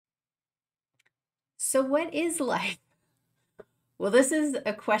So, what is life? Well, this is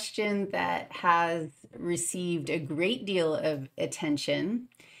a question that has received a great deal of attention.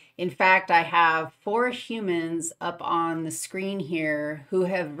 In fact, I have four humans up on the screen here who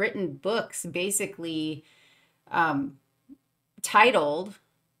have written books basically um, titled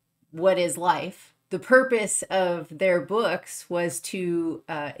What is Life? The purpose of their books was to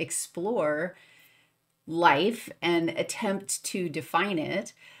explore life and attempt to define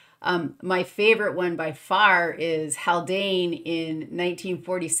it. My favorite one by far is Haldane in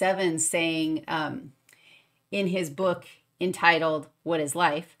 1947 saying in his book entitled What is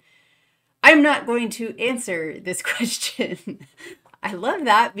Life? I'm not going to answer this question. I love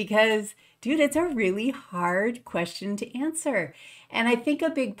that because, dude, it's a really hard question to answer. And I think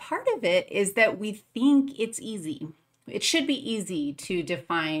a big part of it is that we think it's easy. It should be easy to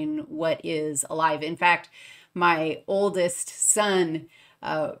define what is alive. In fact, my oldest son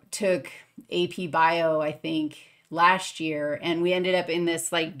took AP Bio, I think, last year, and we ended up in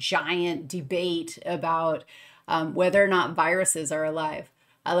this like giant debate about whether or not viruses are alive.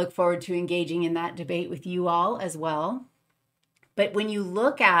 I look forward to engaging in that debate with you all as well. But when you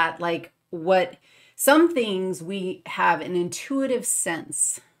look at like what some things we have an intuitive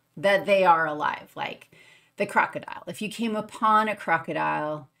sense that they are alive, like the crocodile. If you came upon a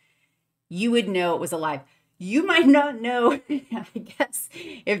crocodile, you would know it was alive. You might not know, I guess,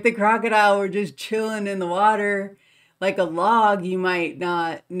 if the crocodile were just chilling in the water like a log, you might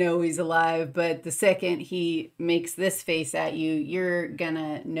not know he's alive. But the second he makes this face at you, you're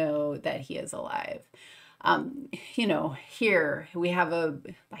gonna know that he is alive. Here we have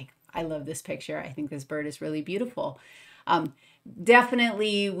I love this picture. I think this bird is really beautiful.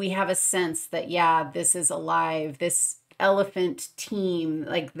 Definitely we have a sense that, yeah, this is alive. This elephant team,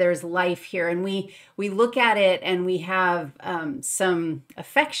 like there's life here. And we look at it and we have some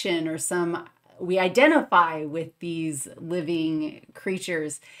affection or we identify with these living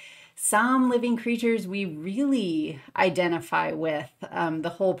creatures. Some living creatures we really identify with,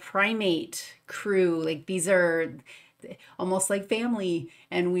 the whole primate crew, like these are almost like family.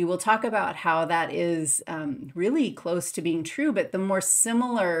 And we will talk about how that is really close to being true. But the more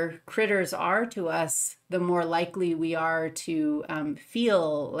similar critters are to us, the more likely we are to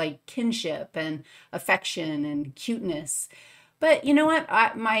feel like kinship and affection and cuteness. But you know what?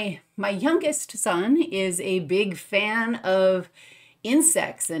 My youngest son is a big fan of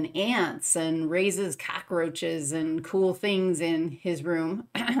insects and ants and raises cockroaches and cool things in his room.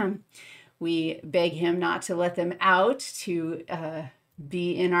 We beg him not to let them out to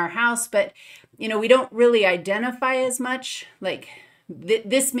be in our house, but we don't really identify as much. Like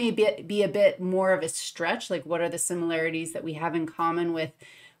this may be a bit more of a stretch. Like what are the similarities that we have in common with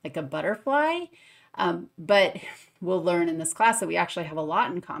like a butterfly? But we'll learn in this class that we actually have a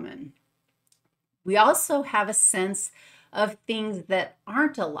lot in common. We also have a sense of things that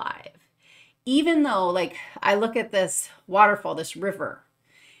aren't alive. Even though, like, I look at this waterfall, this river,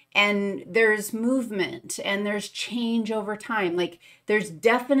 and there's movement and there's change over time. Like, there's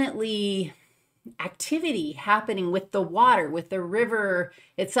definitely activity happening with the water, with the river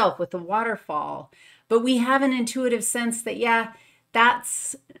itself, with the waterfall. But we have an intuitive sense that, yeah,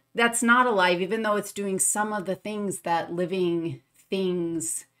 that's not alive, even though it's doing some of the things that living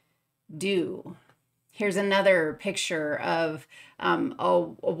things do. Here's another picture of a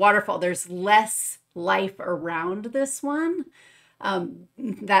waterfall. There's less life around this one.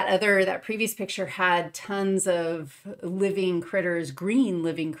 That previous picture had tons of living critters, green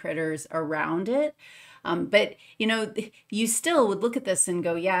living critters around it. But you still would look at this and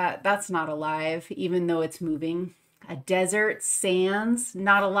go, yeah, that's not alive, even though it's moving. A desert, sands,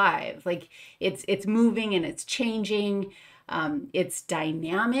 not alive. Like it's moving and it's changing. It's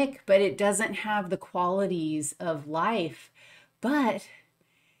dynamic, but it doesn't have the qualities of life. But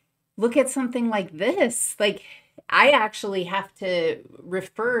look at something like this. Like I actually have to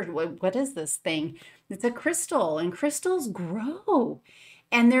refer, what is this thing? It's a crystal, and crystals grow.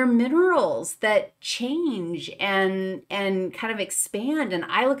 And they're minerals that change and kind of expand. And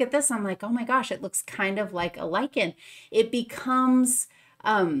I look at this, I'm like, oh my gosh, it looks kind of like a lichen. It becomes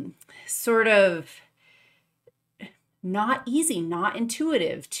sort of not easy, not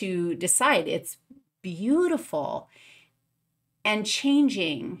intuitive to decide. It's beautiful and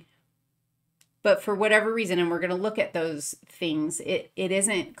changing. But for whatever reason, and we're going to look at those things, it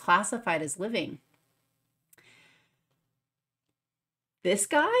isn't classified as living. This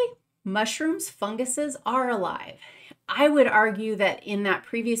guy, mushrooms, funguses are alive. I would argue that in that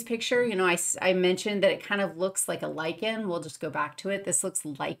previous picture, I mentioned that it kind of looks like a lichen. We'll just go back to it. This looks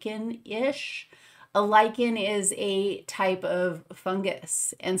lichen-ish. A lichen is a type of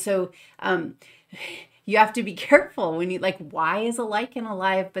fungus. And so you have to be careful when you like, why is a lichen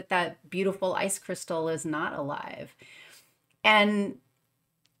alive, but that beautiful ice crystal is not alive? And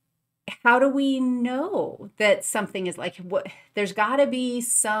how do we know that something is like what? There's got to be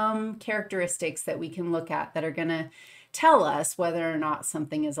some characteristics that we can look at that are going to tell us whether or not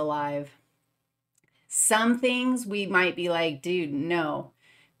something is alive. Some things we might be like, dude, no,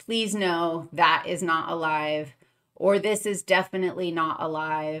 please no, that is not alive, or this is definitely not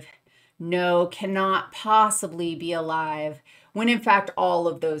alive. No, cannot possibly be alive, when in fact all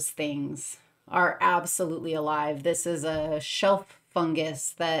of those things are absolutely alive. This is a shelf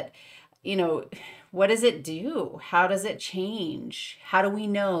fungus that, what does it do? How does it change? How do we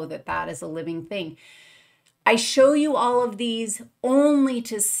know that that is a living thing? I show you all of these only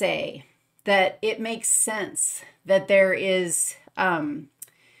to say that it makes sense that there is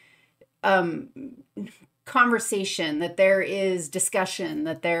conversation, that there is discussion,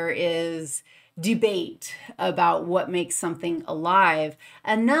 that there is debate about what makes something alive,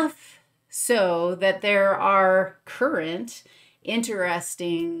 enough so that there are current,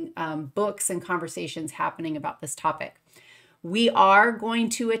 interesting books and conversations happening about this topic. We are going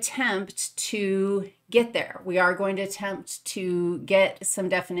to attempt to get there. We are going to attempt to get some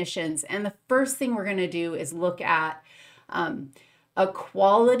definitions. And the first thing we're going to do is look at a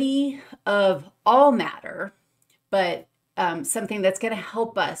quality of all matter, but something that's going to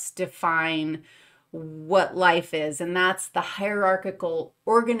help us define what life is. And that's the hierarchical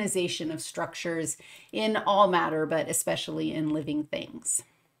organization of structures in all matter, but especially in living things.